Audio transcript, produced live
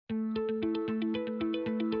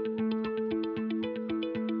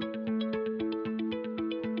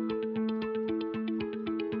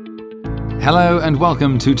Hello and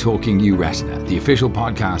welcome to Talking Euretina, the official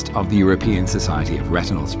podcast of the European Society of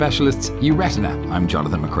Retinal Specialists, Euretina. I'm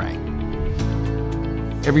Jonathan McRae.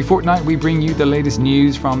 Every fortnight we bring you the latest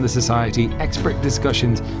news from the Society, expert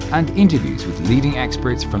discussions and interviews with leading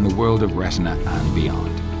experts from the world of retina and beyond.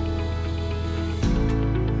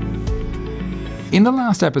 In the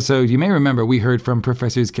last episode, you may remember we heard from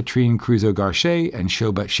Professors Catherine Cruzo-Garchet and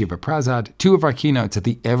Shobha Shiva-Prasad, two of our keynotes at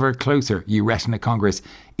the ever closer Euretina Congress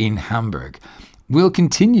in Hamburg. We'll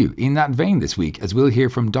continue in that vein this week as we'll hear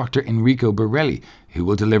from Dr Enrico Borrelli, who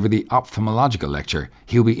will deliver the Ophthalmologica Lecture.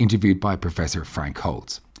 He'll be interviewed by Professor Frank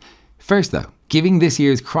Holz. First though, giving this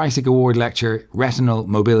year's Kreissig Award lecture, Retinal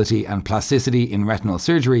Mobility and Plasticity in Retinal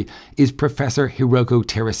Surgery, is Professor Hiroko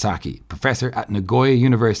Terasaki, Professor at Nagoya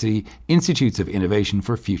University Institutes of Innovation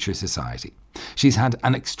for Future Society. She's had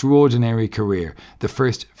an extraordinary career, the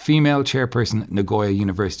first female chairperson at Nagoya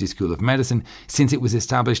University School of Medicine since it was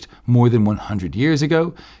established more than 100 years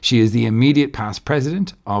ago. She is the immediate past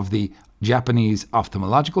president of the Japanese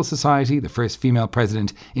Ophthalmological Society, the first female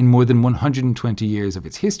president in more than 120 years of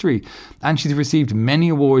its history, and she's received many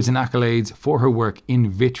awards and accolades for her work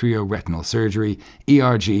in vitreoretinal surgery,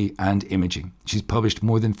 ERG and imaging. She's published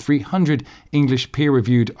more than 300 English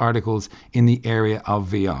peer-reviewed articles in the area of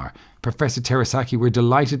VR. Professor Terasaki, we're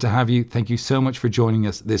delighted to have you. Thank you so much for joining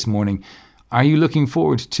us this morning. Are you looking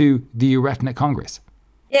forward to the Euretina Congress?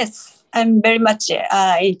 Yes. I'm very much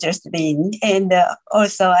interested in, and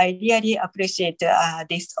also I really appreciate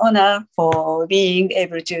this honor for being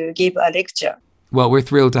able to give a lecture. Well, we're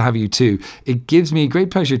thrilled to have you too. It gives me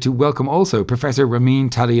great pleasure to welcome also Professor Ramin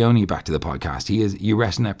Tadayoni back to the podcast. He is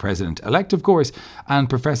Euretina President Elect, of course, and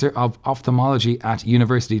Professor of Ophthalmology at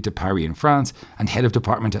Université de Paris in France, and Head of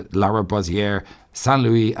Department at La Reboisière, Saint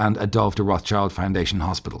Louis and Adolphe de Rothschild Foundation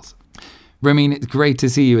Hospitals. Ramin, it's great to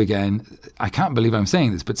see you again. I can't believe I'm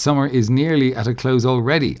saying this, but summer is nearly at a close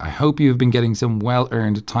already. I hope you've been getting some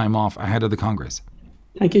well-earned time off ahead of the Congress.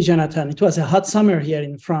 Thank you, Jonathan. It was a hot summer here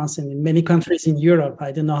in France and in many countries in Europe.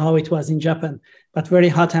 I don't know how it was in Japan, but very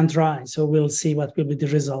hot and dry. So we'll see what will be the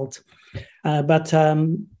result. But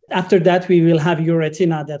after that, we will have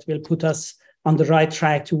Euretina that will put us on the right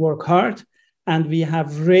track to work hard. And we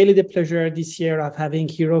have really the pleasure this year of having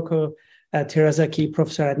Hiroko Terasaki,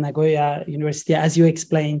 professor at Nagoya University, as you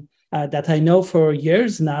explained, that I know for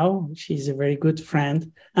years now. She's a very good friend.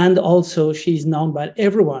 And also she's known by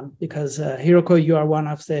everyone because Hiroko, you are one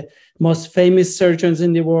of the most famous surgeons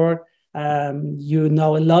in the world. You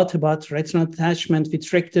know a lot about retinal detachment,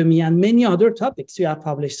 vitrectomy, and many other topics. You have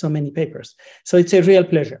published so many papers. So it's a real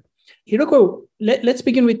pleasure. Hiroko, let's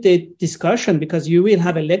begin with the discussion because you will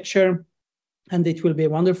have a lecture and it will be a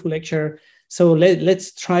wonderful lecture. So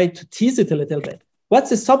let's try to tease it a little bit. What's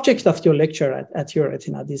the subject of your lecture at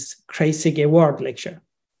Euretina, this Kreissig Award lecture?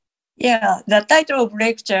 Yeah, the title of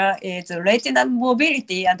lecture is Retinal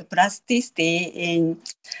Mobility and Plasticity in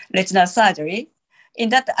Retinal Surgery. In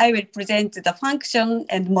that, I will present the function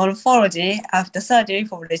and morphology after surgery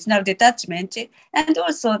for retinal detachment and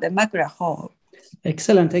also the macular hole.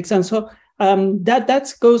 Excellent. So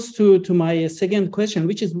that goes to my second question,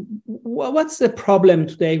 which is what's the problem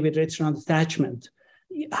today with retinal detachment?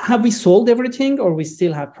 Have we solved everything or we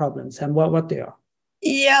still have problems and what they are?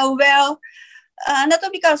 Yeah, well,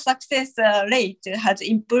 anatomical success rate has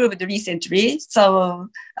improved recently, so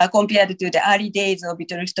compared to the early days of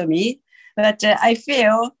vitrectomy. But I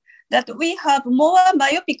feel that we have more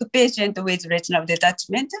myopic patients with retinal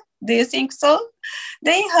detachment. Do you think so?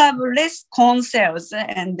 They have less cone cells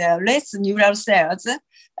and less neural cells,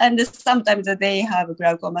 and sometimes they have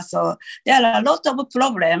glaucoma. So there are a lot of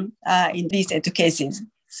problems in recent cases.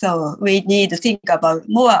 So we need to think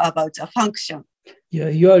more about the function. Yeah,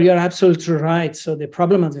 you're absolutely right. So the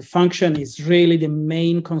problem of the function is really the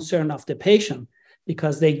main concern of the patient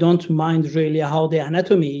because they don't mind really how the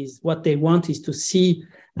anatomy is. What they want is to see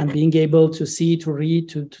and being able to see, to read,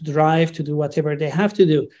 to drive, to do whatever they have to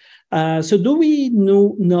do. So do we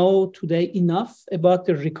know today enough about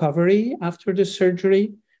the recovery after the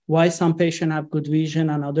surgery? Why some patients have good vision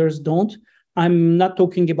and others don't? I'm not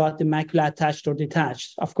talking about the macula attached or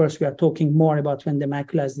detached. Of course, we are talking more about when the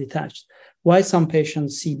macula is detached. Why some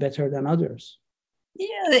patients see better than others?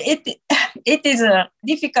 Yeah, it is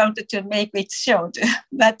difficult to make it short,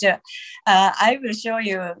 but I will show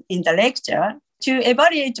you in the lecture. To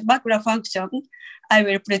evaluate macular function, I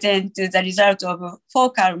will present the result of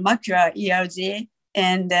focal macular ERG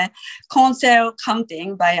and cone cell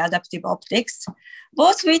counting by adaptive optics,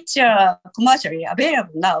 both which are commercially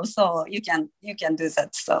available now. So you can do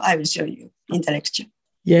that. So I will show you in the lecture.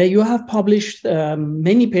 Yeah, you have published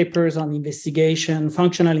many papers on investigation,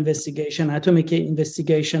 functional investigation, atomic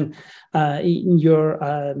investigation in your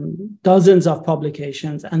dozens of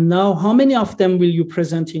publications. And now, how many of them will you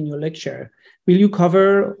present in your lecture? Will you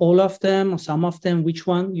cover all of them or some of them? Which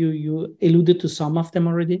one? You alluded to some of them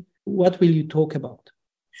already. What will you talk about?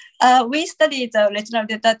 We studied retinal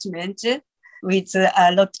detachment with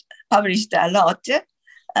published a lot.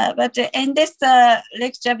 But in this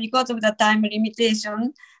lecture, because of the time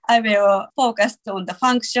limitation, I will focus on the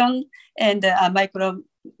function and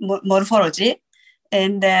micromorphology.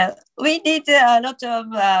 And we did a lot of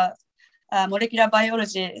molecular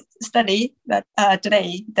biology study, but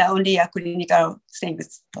today, the only clinical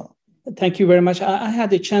things. Thank you very much. I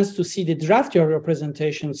had a chance to see the draft of your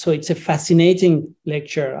presentation. So it's a fascinating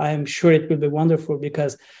lecture. I am sure it will be wonderful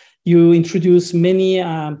because you introduce many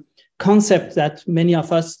concepts that many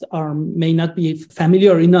of us may not be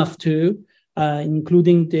familiar enough to,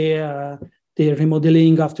 including the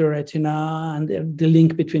remodeling of the retina and the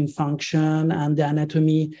link between function and the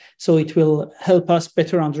anatomy. So it will help us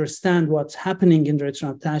better understand what's happening in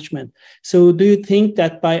retinal attachment. So do you think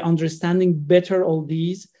that by understanding better all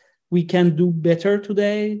these, we can do better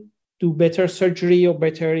today, do better surgery or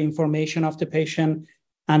better information of the patient?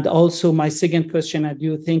 And also my second question, do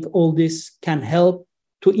you think all this can help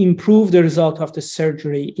to improve the result of the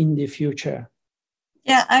surgery in the future?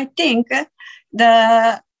 Yeah, I think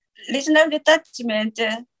the retinal detachment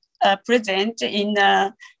present in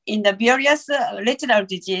the various retinal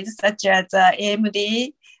diseases such as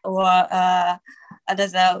AMD or other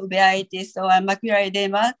uveitis or macular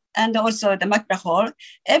edema, and also the macular hole.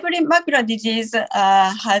 Every macular disease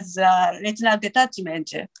has retinal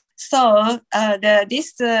detachment. So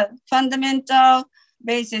this fundamental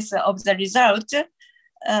basis of the result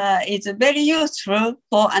is very useful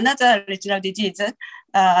for another retinal disease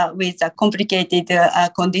with a complicated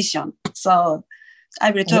condition. So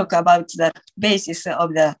I will talk about the basis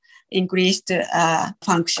of the increased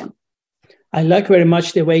function. I like very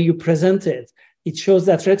much the way you present it. It shows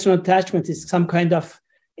that retinal detachment is some kind of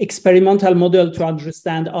experimental model to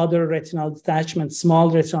understand other retinal detachment, small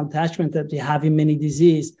retinal detachment that we have in many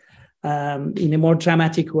diseases in a more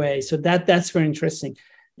dramatic way. So that's very interesting.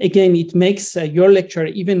 Again, it makes your lecture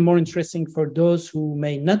even more interesting for those who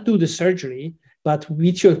may not do the surgery, but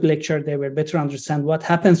with your lecture, they will better understand what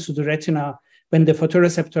happens to the retina when the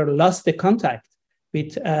photoreceptor lost the contact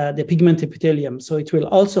with the pigment epithelium. So it will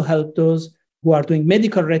also help those who are doing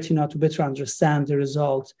medical retina to better understand the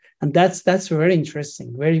results. And that's very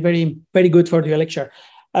interesting, very, very, very good for your lecture.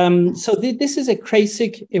 So this is a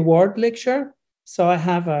Kreissig Award lecture. So I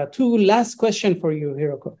have two last questions for you,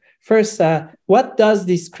 Hiroko. First, what does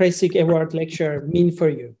this Kreissig Award lecture mean for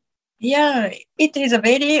you? Yeah, it is a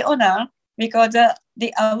very honor because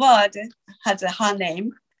the award has her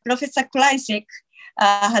name. Professor Kreissig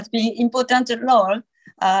has been important role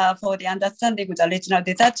for the understanding of the retinal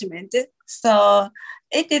detachment. So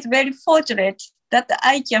it is very fortunate that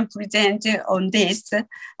I can present on this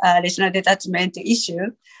retinal detachment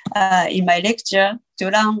issue in my lecture to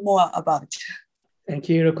learn more about. Thank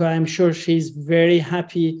you, Hiroko. I'm sure she's very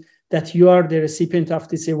happy that you are the recipient of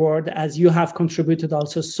this award, as you have contributed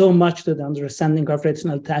also so much to the understanding of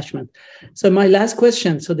retinal detachment. So my last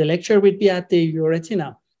question, so the lecture will be at the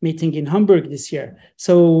Euretina meeting in Hamburg this year.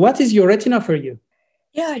 So what is Euretina for you?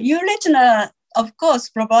 Yeah, Euretina, of course,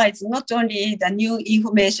 provides not only the new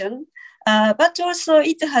information, but also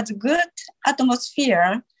it has good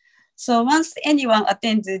atmosphere. So once anyone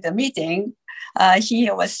attends the meeting, he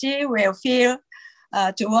or she will feel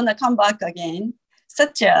to want to come back again.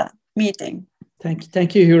 Such a meeting.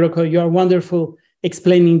 Thank you, Hiroko. You are wonderful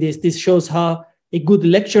explaining this. This shows how a good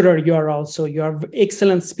lecturer you are also. You are an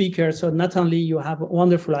excellent speaker. So not only you have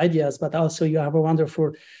wonderful ideas, but also you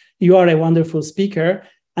are a wonderful speaker.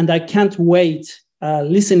 And I can't wait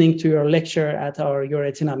listening to your lecture at our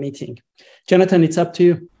Euretina meeting. Jonathan, it's up to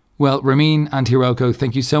you. Well, Ramin and Hiroko,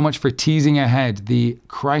 thank you so much for teasing ahead the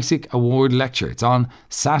Kreissig Award lecture. It's on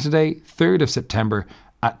Saturday, 3rd of September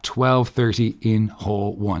at 12:30 in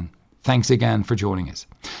Hall 1. Thanks again for joining us.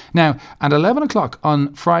 Now, at 11 o'clock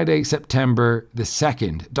on Friday, September the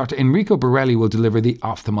 2nd, Dr Enrico Borrelli will deliver the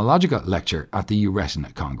Ophthalmologica lecture at the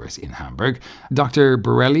Euretina Congress in Hamburg. Dr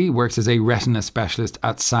Borrelli works as a retina specialist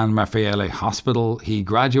at San Raffaele Hospital. He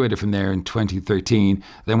graduated from there in 2013,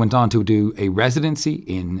 then went on to do a residency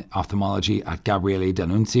in ophthalmology at Gabriele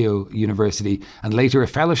D'Annunzio University, and later a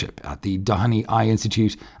fellowship at the Doheny Eye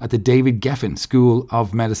Institute at the David Geffen School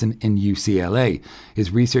of Medicine in UCLA.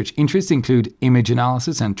 His research interests include image analysis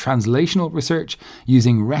diagnosis and translational research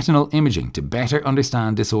using retinal imaging to better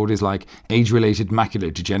understand disorders like age-related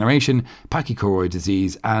macular degeneration, pachychoroid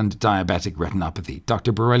disease, and diabetic retinopathy.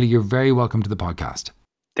 Dr. Borrelli, you're very welcome to the podcast.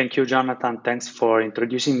 Thank you, Jonathan. Thanks for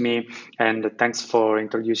introducing me, and thanks for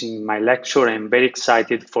introducing my lecture. I'm very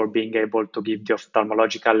excited for being able to give the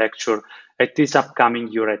Ophthalmologica lecture at this upcoming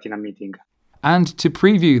Euretina meeting. And to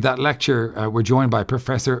preview that lecture, we're joined by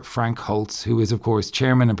Professor Frank Holz, who is, of course,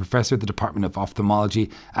 Chairman and Professor of the Department of Ophthalmology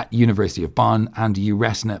at University of Bonn and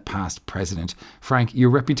Euretina past President. Frank,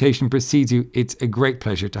 your reputation precedes you. It's a great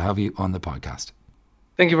pleasure to have you on the podcast.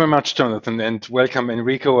 Thank you very much, Jonathan, and welcome,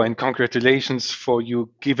 Enrico, and congratulations for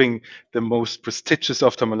you giving the most prestigious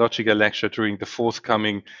Ophthalmologica lecture during the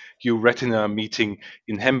forthcoming Euretina meeting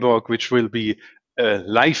in Hamburg, which will be a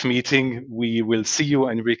live meeting. We will see you,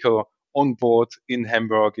 Enrico, on board in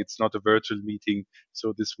Hamburg. It's not a virtual meeting,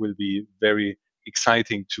 so this will be very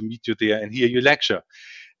exciting to meet you there and hear you lecture.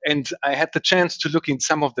 And I had the chance to look in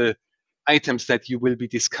some of the items that you will be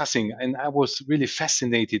discussing, and I was really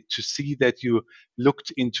fascinated to see that you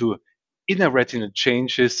looked into inner retinal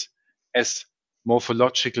changes as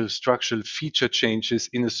morphological structural feature changes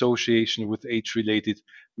in association with age-related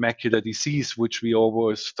macular disease, which we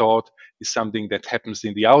always thought is something that happens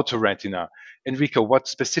in the outer retina. Enrico, what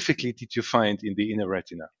specifically did you find in the inner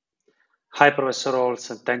retina? Hi, Professor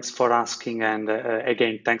Holz, and thanks for asking. And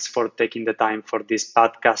again, thanks for taking the time for this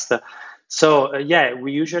podcast. So,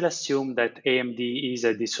 we usually assume that AMD is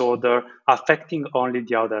a disorder affecting only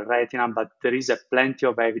the outer retina, but there is plenty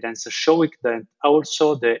of evidence showing that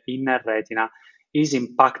also the inner retina is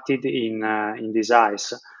impacted in these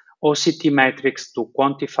eyes. OCT metrics to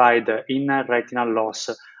quantify the inner retinal loss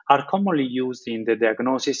are commonly used in the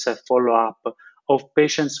diagnosis and follow-up of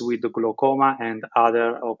patients with glaucoma and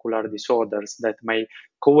other ocular disorders that may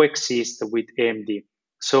coexist with AMD.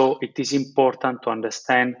 So it is important to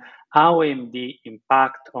understand how AMD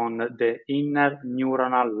impact on the inner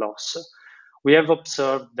neuronal loss. We have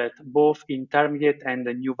observed that both intermediate and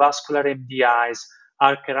new vascular AMD eyes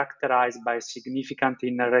are characterized by significant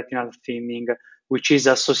inner retinal thinning, which is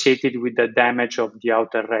associated with the damage of the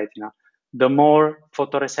outer retina. The more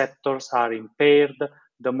photoreceptors are impaired,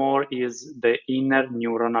 the more is the inner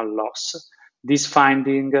neuronal loss. These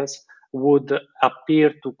findings would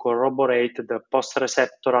appear to corroborate the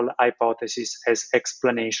postreceptoral hypothesis as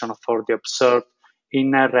explanation for the observed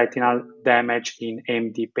inner retinal damage in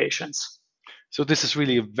AMD patients. So this is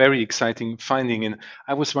really a very exciting finding. And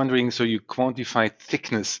I was wondering, so you quantified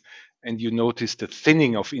thickness and you noticed the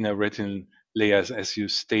thinning of inner retinal layers, as you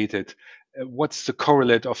stated. What's the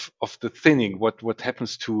correlate of the thinning? What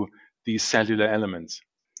happens to these cellular elements?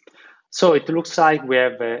 So it looks like we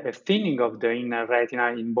have a thinning of the inner retina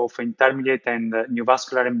in both intermediate and new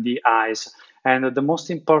vascular AMD eyes. And the most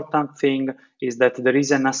important thing is that there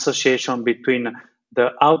is an association between the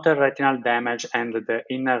outer retinal damage and the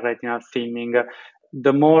inner retinal thinning.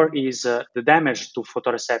 The more is the damage to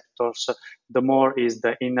photoreceptors, the more is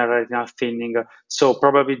the inner retinal thinning. So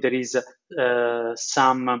probably there is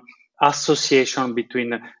some association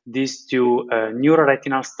between these two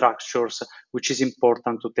neuroretinal structures, which is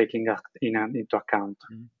important to take into account.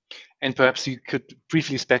 And perhaps you could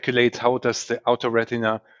briefly speculate, how does the outer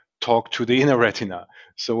retina talk to the inner retina?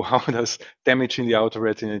 So how does damage in the outer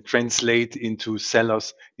retina translate into cell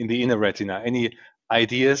loss in the inner retina? Any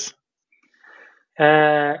ideas? We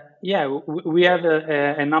have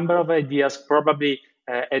a number of ideas. Probably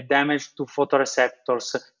a damage to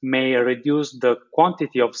photoreceptors may reduce the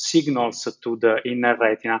quantity of signals to the inner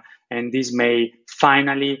retina, and this may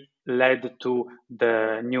finally lead to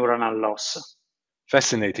the neuronal loss.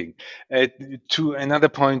 Fascinating. To another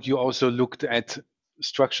point, you also looked at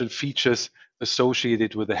structural features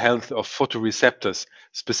associated with the health of photoreceptors,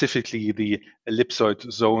 specifically the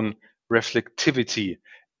ellipsoid zone reflectivity.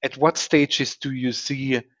 At what stages do you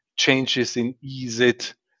see changes in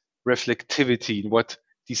EZ reflectivity? In what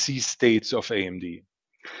disease states of AMD?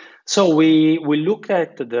 So we look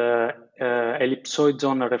at the ellipsoid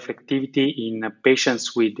zone reflectivity in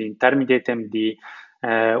patients with intermediate AMD.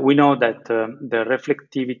 We know that the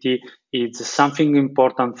reflectivity is something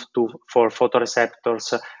important for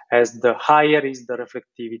photoreceptors. As the higher is the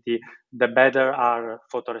reflectivity, the better are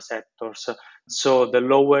photoreceptors. So the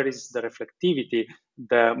lower is the reflectivity,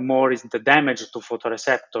 the more is the damage to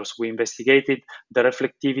photoreceptors. We investigated the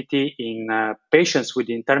reflectivity in patients with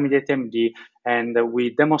intermediate AMD, and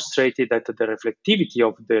we demonstrated that the reflectivity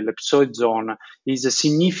of the ellipsoid zone is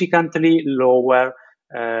significantly lower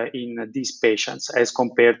in these patients as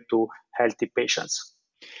compared to healthy patients.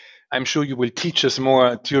 I'm sure you will teach us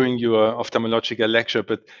more during your Ophthalmologica lecture,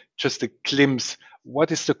 but just a glimpse,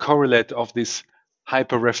 what is the correlate of this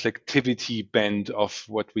hyperreflectivity band of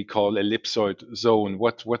what we call ellipsoid zone?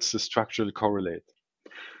 What's the structural correlate?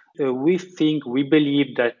 We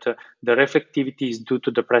believe that the reflectivity is due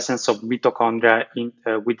to the presence of mitochondria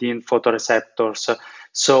within photoreceptors.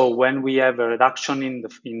 So when we have a reduction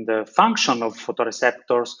in the function of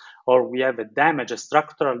photoreceptors, or we have a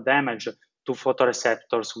structural damage to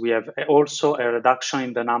photoreceptors, we have also a reduction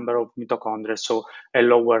in the number of mitochondria, so a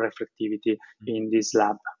lower reflectivity in this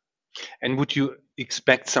lab. And would you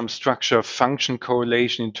expect some structure function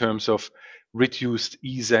correlation in terms of reduced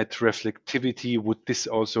EZ reflectivity? Would this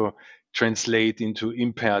also translate into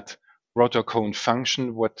impaired rotor cone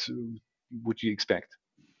function? What would you expect?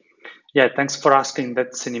 Yeah, thanks for asking.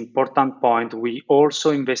 That's an important point. We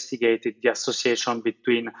also investigated the association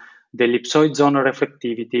between the ellipsoid zone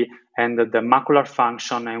reflectivity and the macular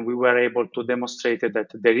function, and we were able to demonstrate that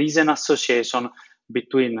there is an association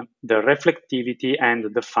between the reflectivity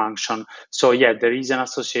and the function. So yeah, there is an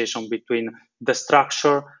association between the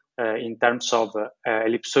structure in terms of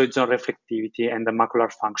ellipsoid zone reflectivity and the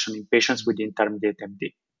macular function in patients with intermediate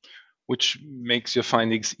MD. Which makes your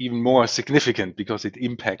findings even more significant because it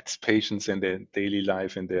impacts patients and their daily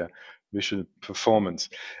life and their visual performance.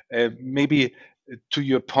 Maybe to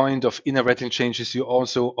your point of inner retinal changes, you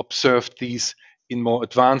also observed these in more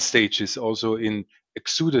advanced stages, also in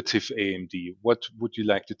exudative AMD. What would you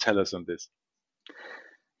like to tell us on this?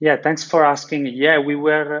 Yeah, thanks for asking. Yeah, we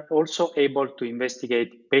were also able to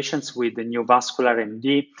investigate patients with neovascular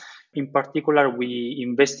AMD. In particular, we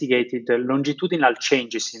investigated the longitudinal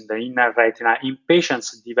changes in the inner retina in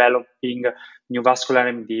patients developing neovascular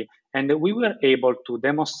AMD. And we were able to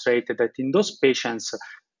demonstrate that in those patients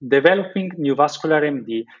developing neovascular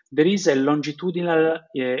AMD, there is a longitudinal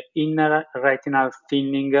inner retinal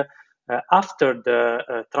thinning after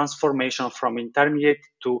the transformation from intermediate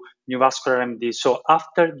to neovascular AMD. So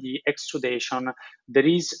after the exudation, there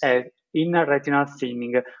is an inner retinal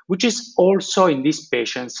thinning, which is also in these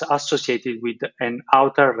patients associated with an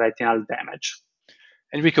outer retinal damage.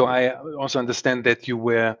 Enrico, I also understand that you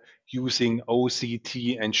were using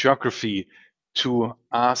OCT angiography to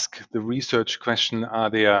ask the research question, are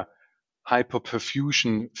there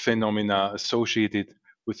hyperperfusion phenomena associated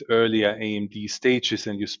with earlier AMD stages?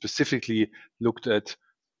 And you specifically looked at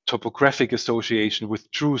topographic association with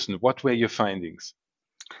drusen. What were your findings?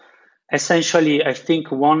 Essentially, I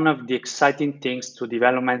think one of the exciting things to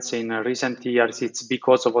developments in recent years, it's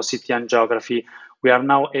because of OCT angiography, we are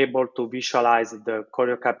now able to visualize the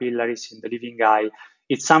choriocapillaries in the living eye.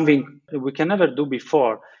 It's something we can never do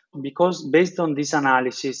before, because based on this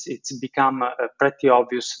analysis, it's become pretty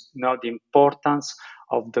obvious the importance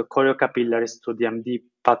of the choriocapillaries to the MD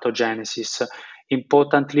pathogenesis.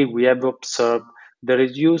 Importantly, we have observed the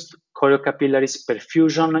reduced choriocapillaries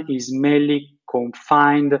perfusion is mainly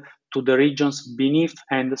confined to the regions beneath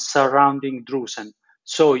and surrounding drusen.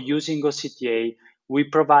 So using OCTA, we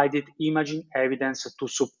provided imaging evidence to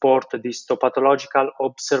support this pathological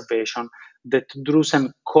observation that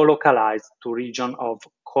drusen colocalized to region of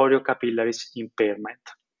choriocapillaries impairment.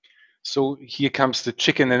 So here comes the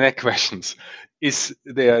chicken and egg questions. Is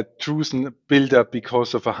there drusen buildup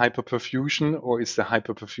because of a hyperperfusion, or is the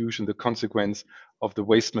hyperperfusion the consequence of the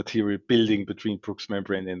waste material building between Bruch's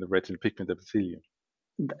membrane and the retinal pigment epithelium?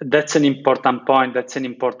 That's an important point. That's an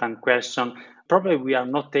important question. Probably we are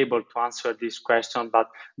not able to answer this question, but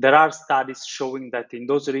there are studies showing that in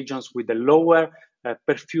those regions with a lower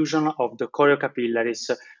perfusion of the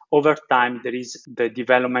choriocapillaries, over time there is the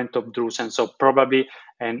development of drusen. So probably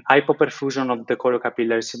an hypoperfusion of the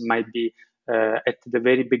choriocapillaries might be at the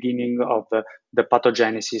very beginning of the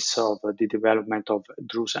pathogenesis of the development of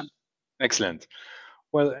drusen. Excellent.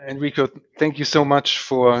 Well, Enrico, thank you so much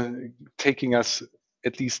for taking us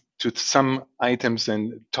at least to some items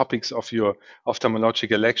and topics of your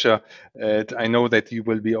Ophthalmologica lecture. I know that you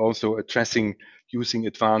will be also addressing using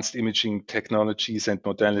advanced imaging technologies and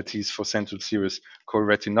modalities for central serous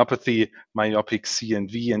chororetinopathy, myopic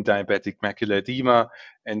CNV, and diabetic macular edema.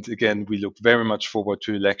 And again, we look very much forward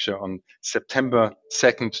to your lecture on September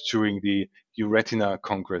 2nd during the Euretina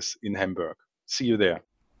Congress in Hamburg. See you there.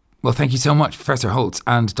 Well, thank you so much, Professor Holz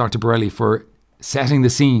and Dr. Borrelli, for setting the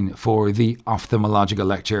scene for the Ophthalmologica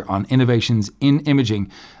lecture on innovations in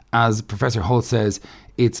imaging. As Professor Holz says,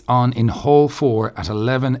 it's on in Hall 4 at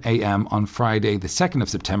 11 a.m. on Friday, the 2nd of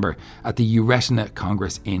September at the Euretina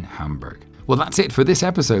Congress in Hamburg. Well, that's it for this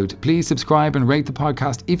episode. Please subscribe and rate the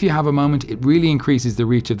podcast if you have a moment. It really increases the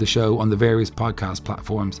reach of the show on the various podcast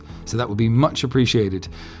platforms, so that would be much appreciated.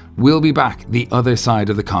 We'll be back the other side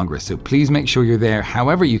of the Congress, so please make sure you're there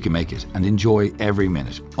however you can make it and enjoy every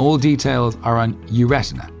minute. All details are on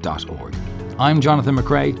euretina.org. I'm Jonathan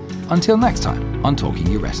McRae. Until next time on Talking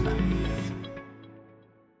Euretina.